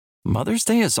Mother's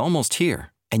Day is almost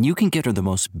here, and you can get her the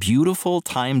most beautiful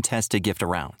time-tested gift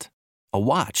around. A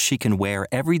watch she can wear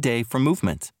every day from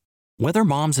Movement. Whether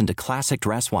mom's into classic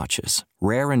dress watches,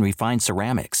 rare and refined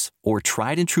ceramics, or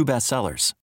tried and true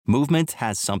bestsellers, Movement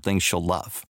has something she'll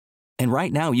love. And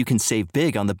right now you can save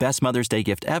big on the best Mother's Day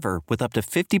gift ever with up to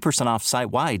 50% off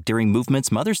site-wide during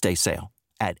Movement's Mother's Day sale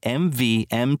at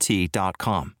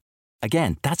MVMT.com.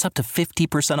 Again, that's up to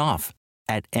 50% off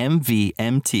at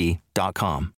MVMT.com.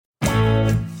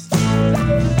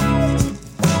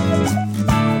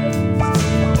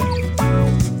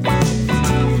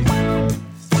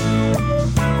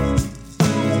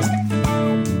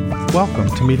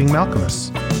 Welcome to Meeting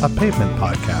Malcolmus, a pavement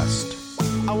podcast.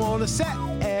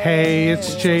 Hey,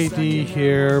 it's JD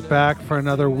here, back for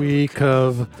another week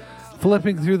of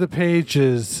flipping through the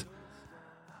pages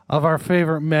of our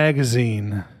favorite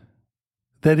magazine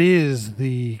that is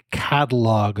the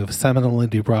catalog of seminal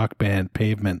indie rock band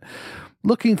Pavement,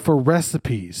 looking for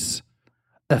recipes,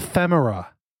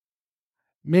 ephemera,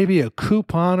 maybe a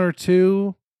coupon or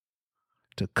two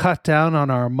to cut down on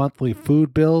our monthly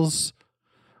food bills.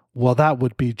 Well, that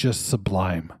would be just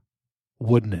sublime,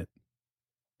 wouldn't it?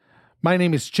 My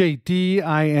name is JD.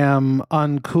 I am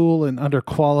uncool and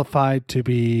underqualified to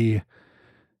be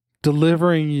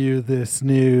delivering you this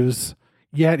news,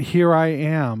 yet here I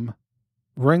am,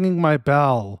 ringing my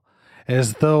bell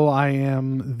as though I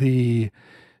am the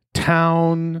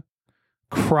town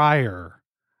crier,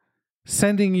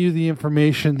 sending you the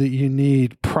information that you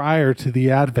need prior to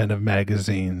the advent of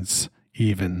magazines,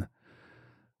 even.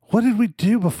 What did we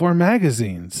do before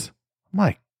magazines?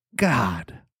 My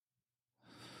God.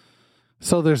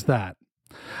 So there's that.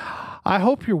 I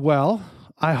hope you're well.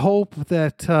 I hope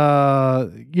that,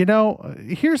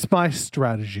 here's my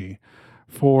strategy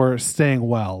for staying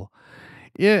well.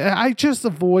 I just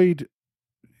avoid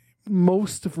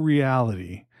most of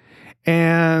reality,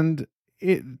 and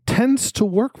it tends to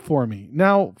work for me.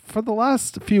 Now, for the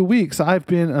last few weeks, I've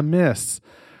been amiss.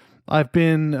 I've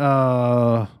been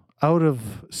out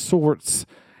of sorts,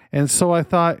 and so I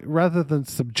thought, rather than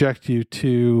subject you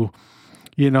to,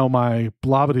 my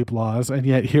blobbity-blahs, and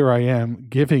yet here I am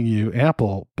giving you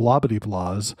ample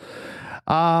blobbity-blahs,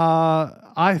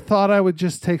 I thought I would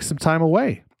just take some time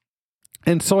away.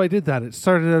 And so I did that. It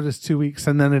started out as 2 weeks,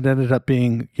 and then it ended up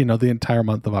being, the entire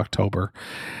month of October.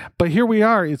 But here we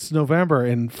are. It's November,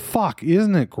 and fuck,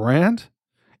 isn't it grand?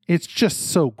 It's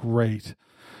just so great.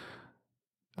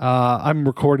 I'm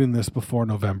recording this before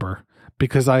November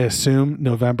because I assume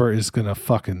November is going to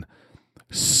fucking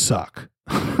suck.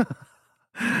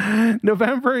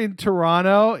 November in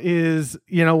Toronto is,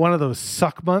 one of those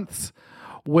suck months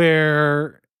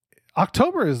where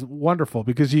October is wonderful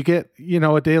because you get,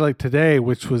 a day like today,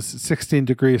 which was 16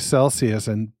 degrees Celsius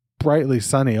and brightly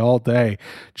sunny all day.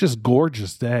 Just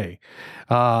gorgeous day.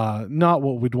 Not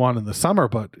what we'd want in the summer,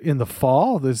 but in the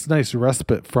fall, there's nice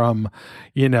respite from,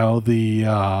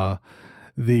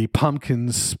 the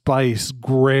pumpkin spice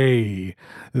gray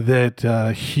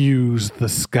that hues the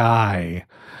sky,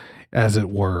 as it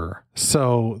were.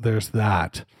 So there's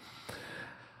that.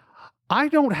 I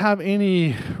don't have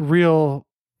any real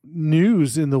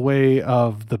news in the way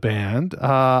of the band.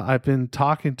 I've been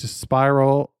talking to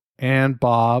Spiral and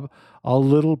Bob a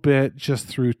little bit just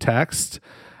through text,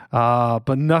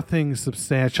 but nothing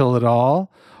substantial at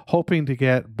all. Hoping to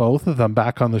get both of them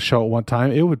back on the show at one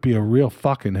time. It would be a real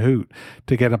fucking hoot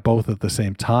to get them both at the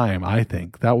same time. I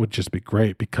think that would just be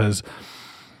great because,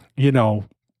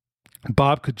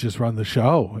 Bob could just run the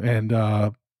show, and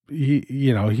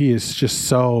he is just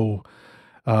so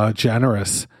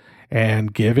generous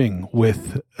and giving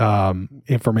with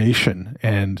information,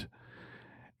 and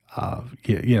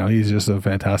he's just a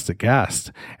fantastic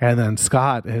guest. And then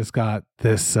Scott has got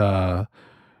this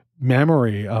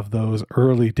memory of those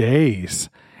early days,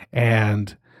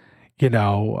 and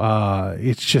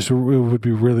it's just, it would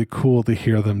be really cool to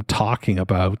hear them talking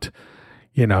about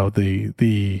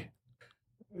the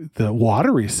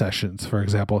watery sessions, for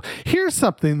example. Here's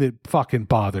something that fucking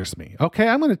bothers me. Okay,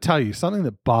 I'm going to tell you something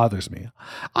that bothers me.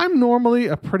 I'm normally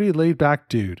a pretty laid back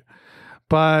dude,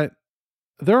 but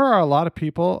there are a lot of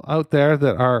people out there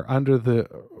that are under the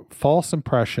false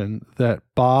impression that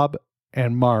Bob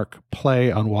and Mark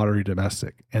play on Watery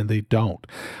Domestic, and they don't.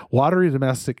 Watery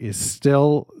Domestic is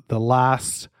still the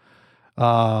last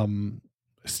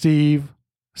Steve,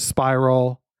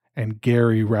 Spiral, and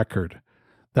Gary record.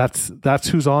 That's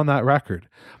who's on that record.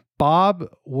 Bob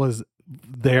was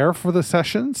there for the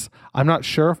sessions. I'm not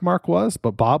sure if Mark was,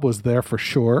 but Bob was there for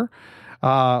sure,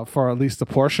 for at least a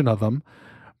portion of them.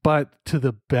 But to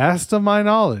the best of my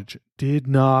knowledge, did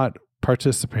not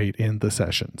participate in the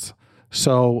sessions.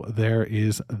 So there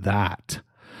is that.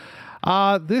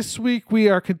 This week we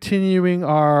are continuing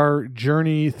our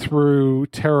journey through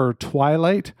Terror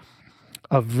Twilight,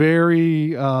 a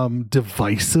very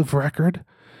divisive record,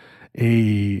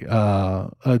 a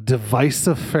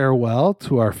divisive farewell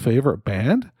to our favorite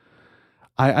band.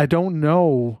 I don't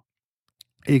know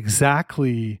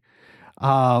exactly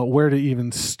where to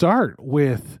even start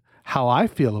with how I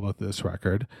feel about this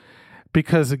record,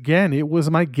 because again, it was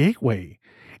my gateway.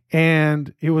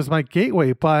 And it was my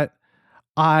gateway, but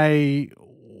I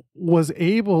was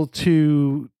able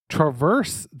to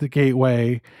traverse the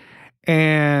gateway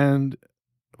and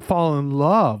fall in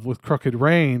love with Crooked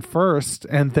Rain first,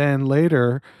 and then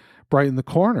later Brighten the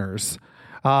Corners.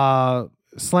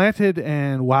 Slanted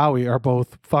and Wowie are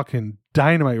both fucking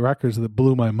dynamite records that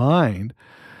blew my mind.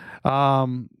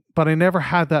 But I never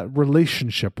had that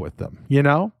relationship with them, you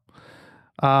know?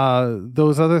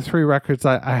 Those other three records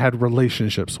I had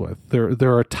relationships with.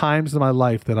 There are times in my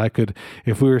life that I could,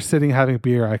 if we were sitting having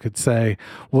beer, I could say,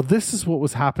 well, this is what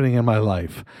was happening in my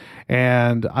life.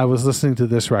 And I was listening to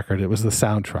this record. It was the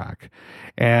soundtrack.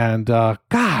 And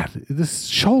God,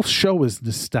 this whole show is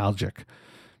nostalgic.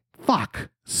 Fuck,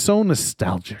 so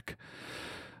nostalgic.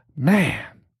 Man.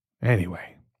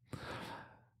 Anyway,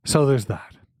 so there's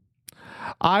that.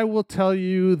 I will tell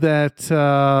you that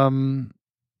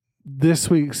this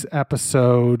week's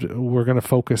episode, we're going to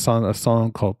focus on a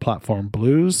song called Platform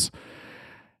Blues.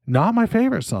 Not my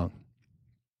favorite song.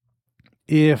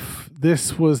 If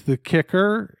this was the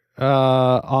kicker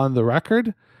on the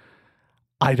record,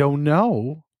 I don't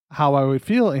know how I would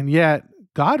feel. And yet,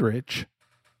 Godrich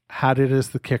had it as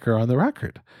the kicker on the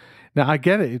record. Now, I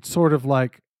get it. It's sort of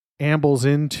like ambles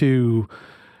into,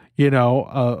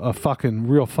 a fucking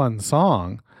real fun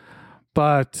song.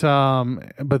 But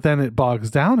then it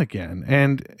bogs down again.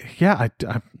 And yeah,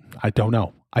 I don't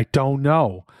know. I don't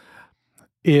know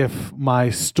if my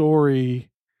story,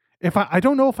 I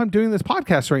don't know if I'm doing this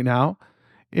podcast right now,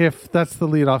 if that's the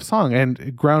lead off song.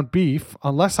 And Ground Beef,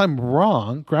 unless I'm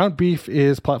wrong, Ground Beef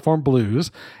is Platform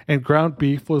Blues, and Ground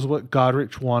Beef was what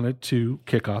Godrich wanted to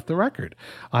kick off the record.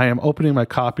 I am opening my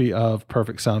copy of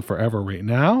Perfect Sound Forever right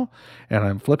now, and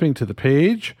I'm flipping to the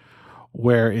page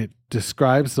where it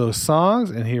describes those songs,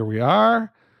 and here we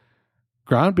are.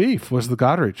 Ground Beef was the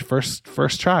Godrich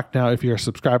first track. Now, if you're a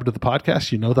subscriber to the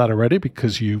podcast, you know that already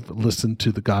because you've listened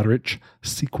to the Godrich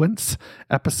sequence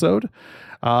episode.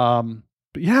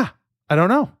 But yeah, I don't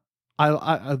know.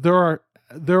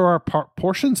 There are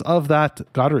portions of that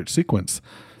Godrich sequence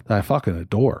that I fucking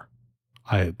adore.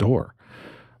 I adore.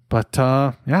 But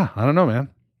yeah, I don't know, man.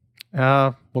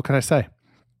 What can I say?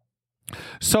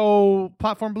 So,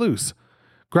 Platform Blues.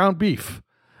 Ground Beef.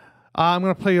 I'm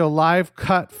going to play you a live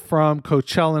cut from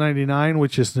Coachella 99,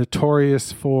 which is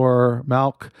notorious for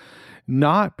Malk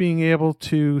not being able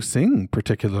to sing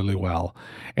particularly well.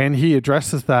 And he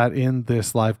addresses that in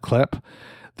this live clip.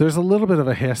 There's a little bit of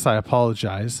a hiss. I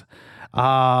apologize.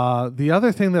 The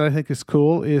other thing that I think is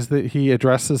cool is that he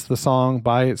addresses the song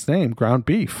by its name, Ground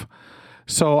Beef.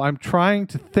 So I'm trying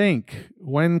to think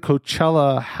when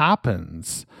Coachella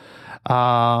happens.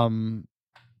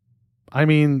 I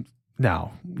mean,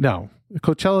 no.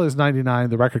 Coachella is 99.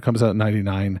 The record comes out in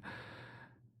 99.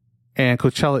 And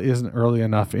Coachella isn't early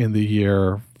enough in the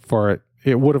year for it.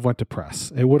 It would have went to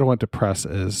press. It would have went to press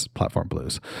as Platform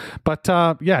Blues. But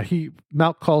yeah,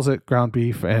 Malk calls it Ground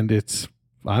Beef, and it's,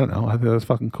 I don't know, I think that's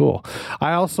fucking cool.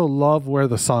 I also love where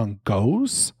the song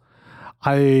goes.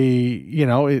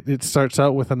 It starts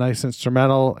out with a nice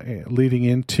instrumental leading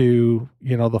into,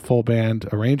 the full band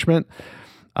arrangement.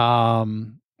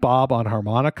 Bob on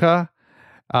harmonica,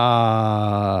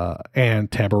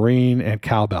 and tambourine and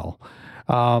cowbell.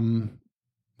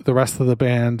 The rest of the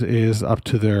band is up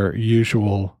to their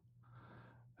usual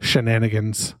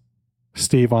shenanigans.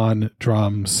 Steve on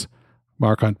drums,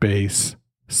 Mark on bass,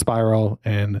 Spiral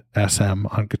and SM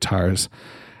on guitars.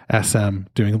 SM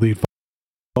doing lead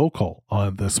vocal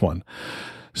on this one.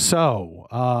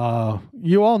 So,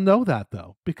 you all know that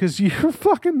though, because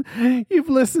you've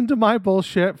listened to my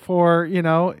bullshit for, I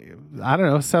don't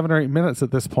know, 7 or 8 minutes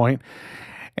at this point.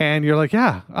 And you're like,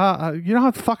 yeah, you don't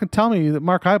have to fucking tell me that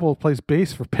Mark Eibel plays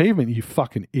bass for Pavement, you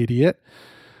fucking idiot.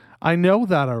 I know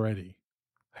that already.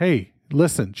 Hey,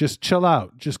 listen, just chill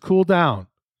out. Just cool down.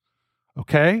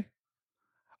 Okay?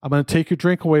 I'm going to take your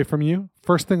drink away from you.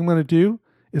 First thing I'm going to do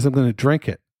is I'm going to drink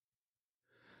it.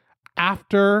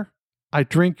 After I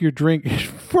drink your drink in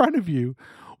front of you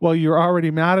while you're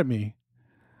already mad at me,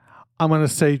 I'm going to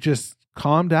say, just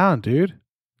calm down, dude.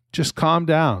 Just calm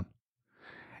down.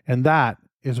 And that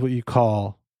is what you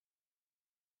call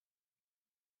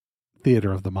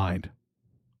theater of the mind.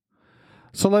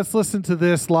 So let's listen to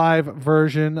this live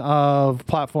version of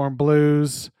Platform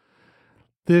Blues.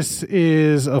 This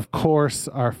is, of course,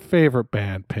 our favorite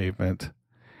band, Pavement,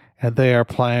 and they are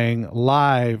playing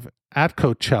live at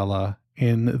Coachella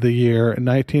in the year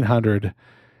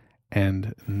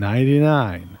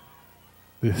 1999,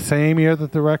 the same year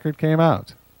that the record came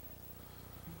out.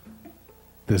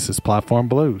 This is Platform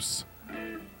Blues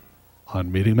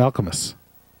on Meeting Malcolmus,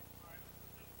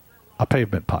 a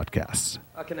Pavement podcast.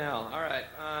 A canal. All right.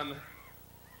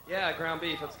 Yeah, ground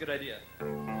beef. That's a good idea.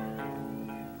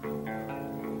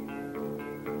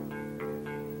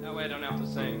 That way I don't have to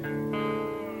sing.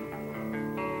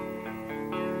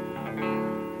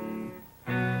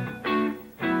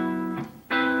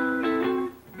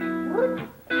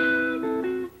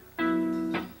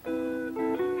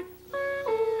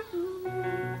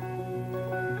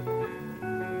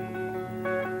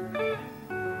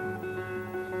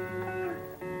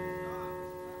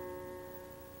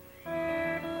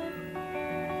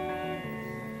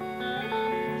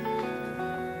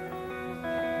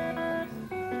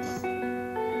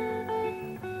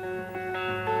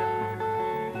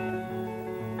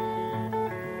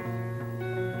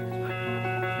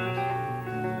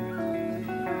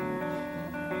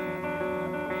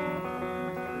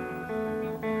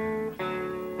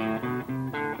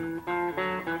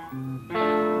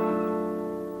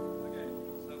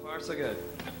 So good.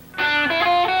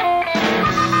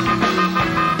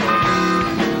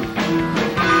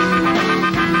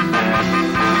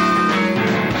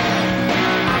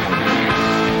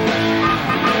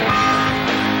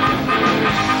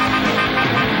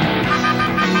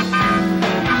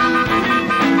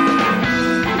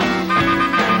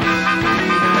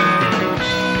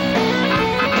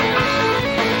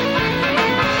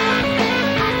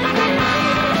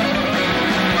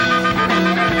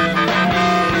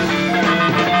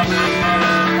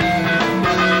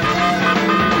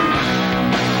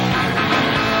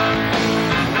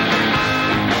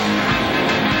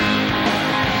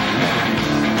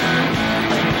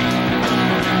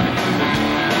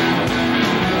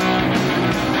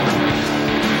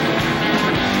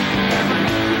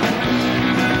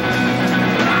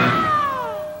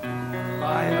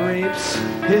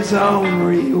 His own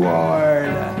reward,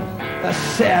 a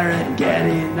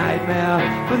Serengeti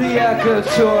nightmare for the Echo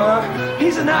Tour.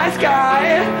 He's a nice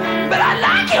guy, but I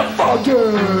like him for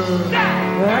good.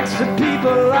 Thanks to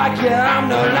people like you, I'm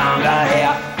no longer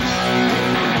here.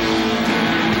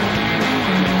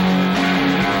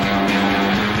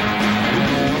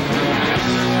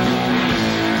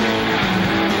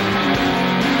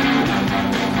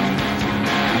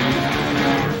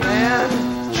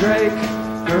 Drake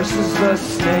versus the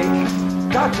snake.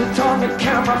 Got it on the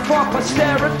camera for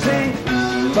posterity,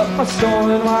 but my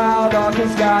stolen wild dog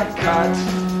has got cut.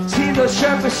 See the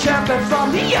shepherd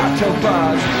from the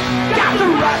autobus. Got the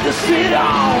right to sit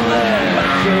on the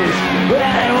buses.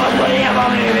 Well, it was whatever,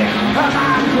 baby. I'm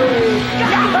hungry.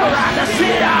 Got the right to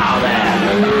sit on there.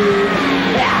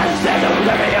 Yeah, instead of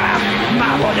living up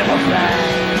my wonderful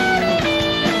plan.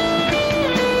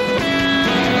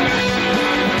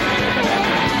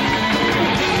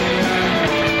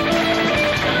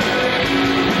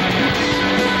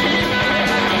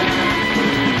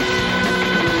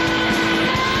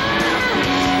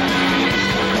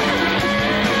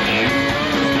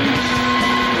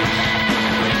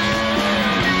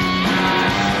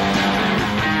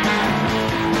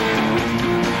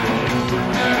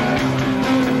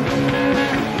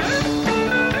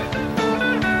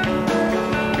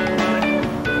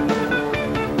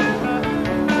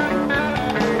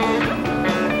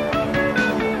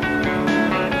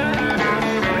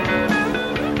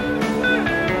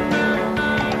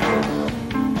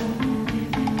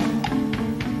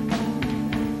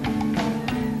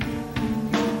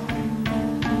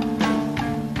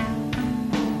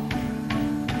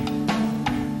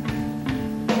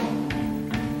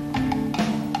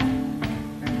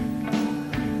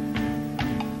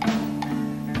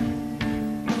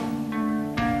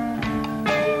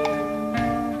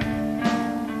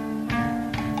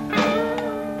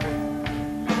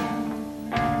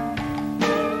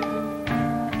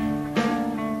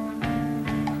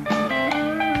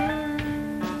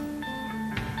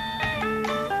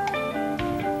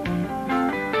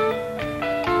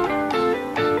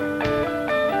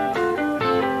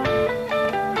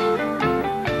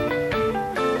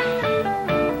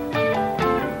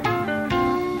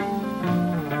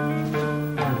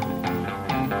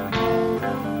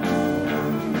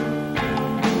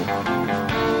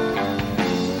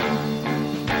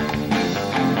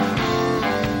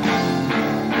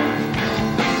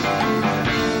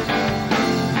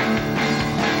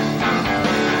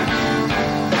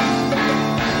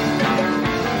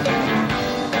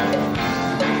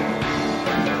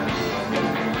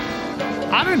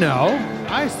 know.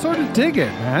 I sort of dig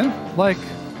it, man. Like,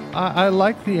 I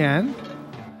like the end.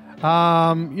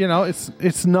 You know,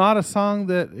 it's not a song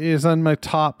that is on my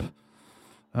top.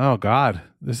 Oh God,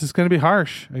 this is going to be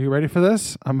harsh. Are you ready for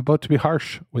this? I'm about to be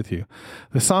harsh with you.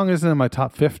 The song isn't in my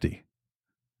top 50.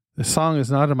 The song is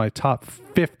not in my top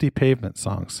 50 Pavement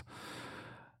songs.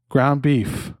 Ground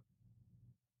Beef.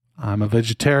 I'm a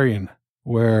vegetarian,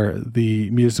 where the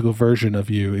musical version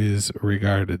of You is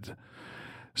regarded.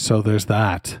 So there's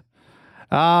that.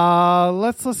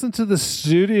 Let's listen to the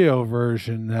studio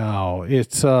version now.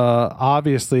 It's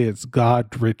obviously it's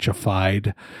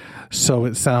God-richified, so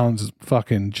it sounds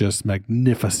fucking just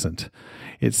magnificent.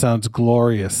 It sounds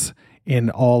glorious in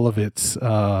all of its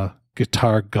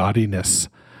guitar gaudiness,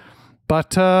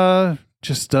 but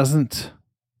just doesn't,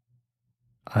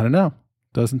 I don't know,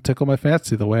 doesn't tickle my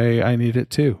fancy the way I need it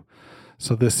to.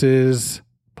 So this is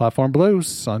Platform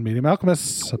Blues on Medium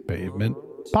Alchemists, a Pavement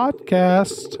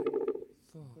podcast.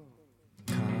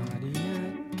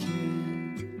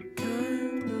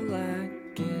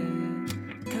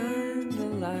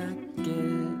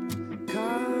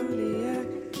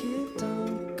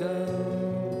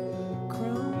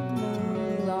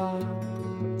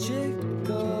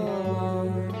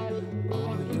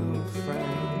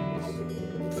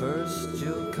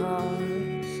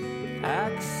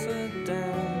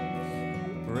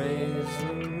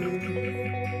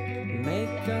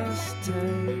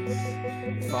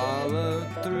 Follow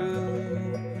through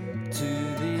to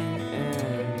the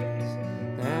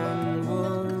end, and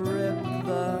we'll rip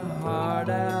the heart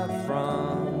out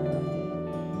from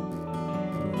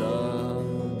the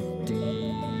defense.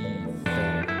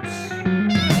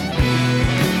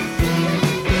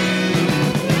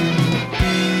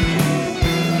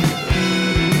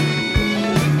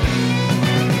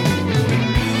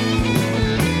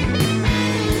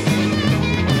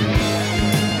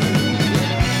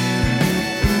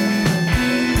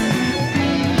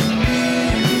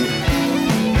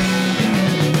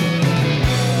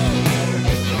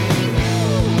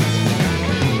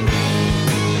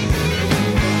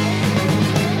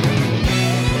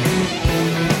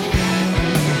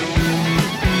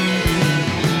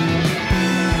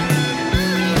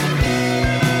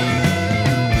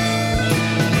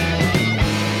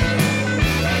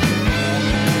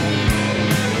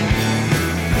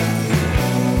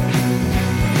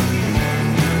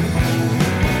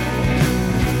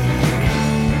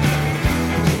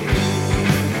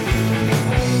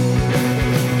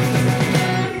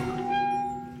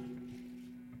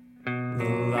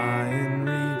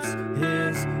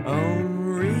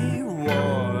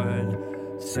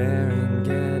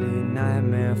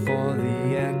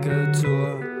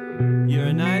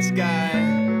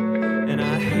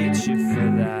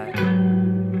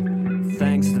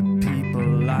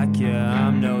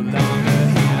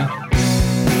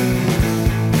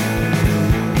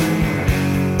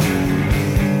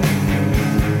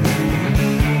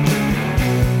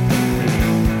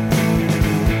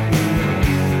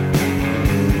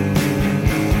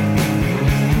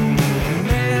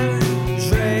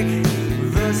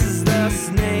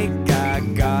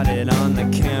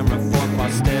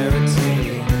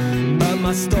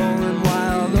 Stolen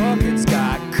wild orchids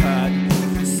got cut.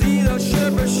 See those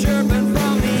chirpers chirping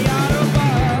from the outer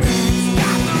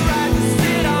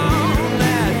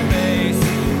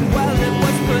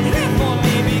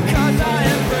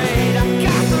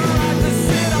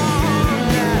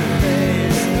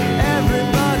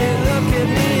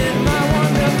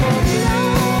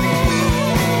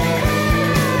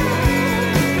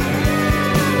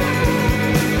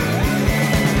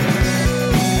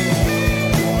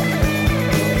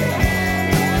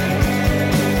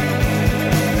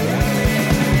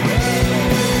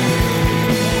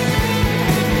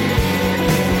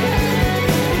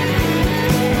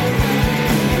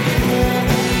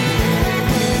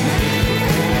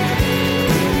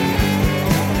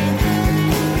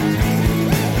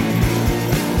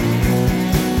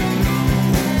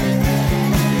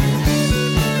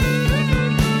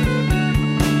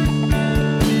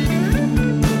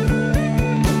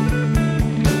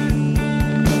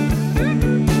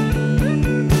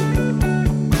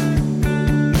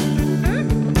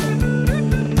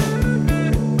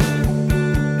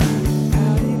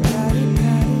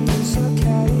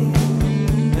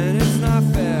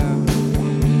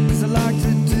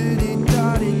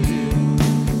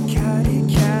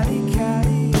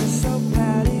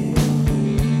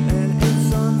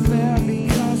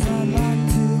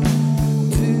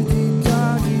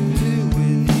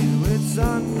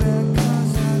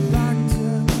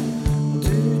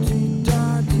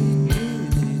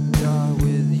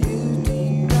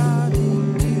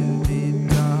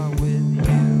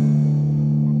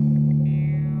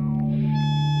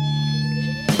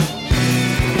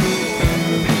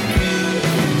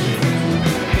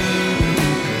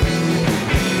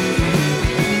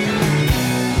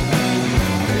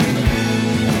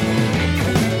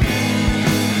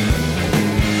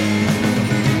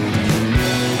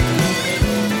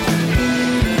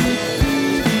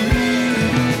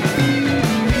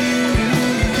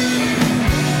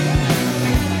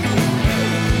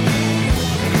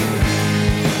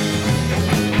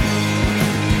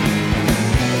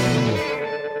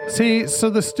See, so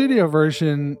the studio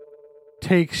version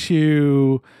takes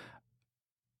you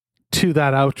to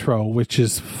that outro, which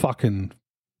is fucking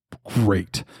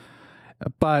great.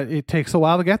 But it takes a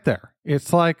while to get there.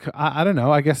 It's like, I don't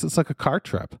know, I guess it's like a car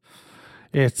trip.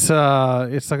 It's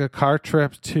like a car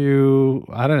trip to,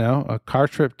 I don't know, a car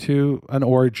trip to an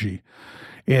orgy.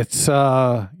 It's,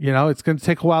 it's going to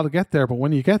take a while to get there, but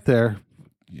when you get there,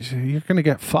 you're going to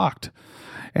get fucked.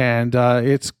 And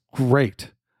it's great.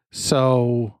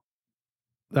 So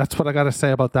that's what I got to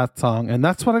say about that song. And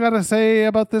that's what I got to say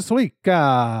about this week.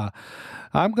 I'm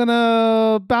going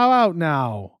to bow out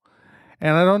now.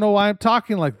 And I don't know why I'm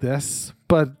talking like this,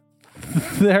 but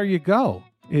there you go.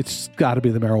 It's got to be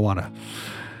the marijuana.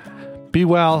 Be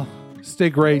well, stay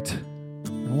great,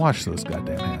 and wash those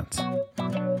goddamn hands.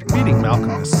 Meeting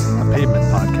Malcolmus, a pavement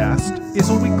podcast, is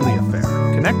a weekly affair.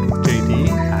 Connect with JD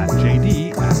at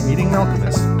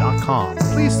meetingmalcolmus.com.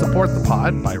 Please support the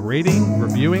pod by rating,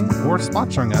 reviewing, or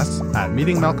sponsoring us at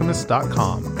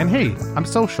meetingmalcolmus.com. And hey, I'm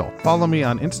social. Follow me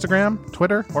on Instagram,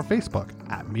 Twitter, or Facebook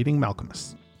at Meeting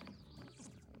Malcolmus.